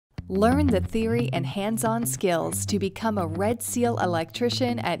Learn the theory and hands-on skills to become a Red Seal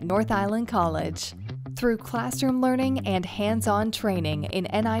electrician at North Island College. Through classroom learning and hands-on training in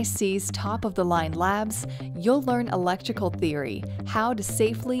NIC's top-of-the-line labs, you'll learn electrical theory, how to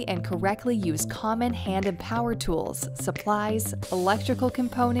safely and correctly use common hand and power tools, supplies, electrical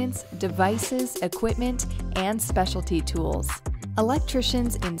components, devices, equipment, and specialty tools.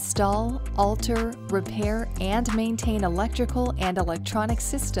 Electricians install, alter, repair, and maintain electrical and electronic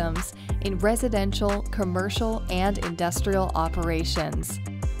systems in residential, commercial, and industrial operations.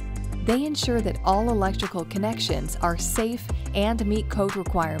 They ensure that all electrical connections are safe and meet code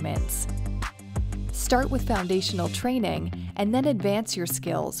requirements. Start with foundational training and then advance your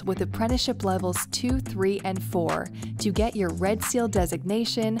skills with apprenticeship levels 2, 3, and 4 to get your Red Seal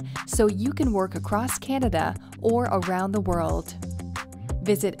designation so you can work across Canada or around the world.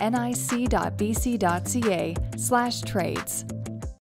 Visit nic.bc.ca/trades.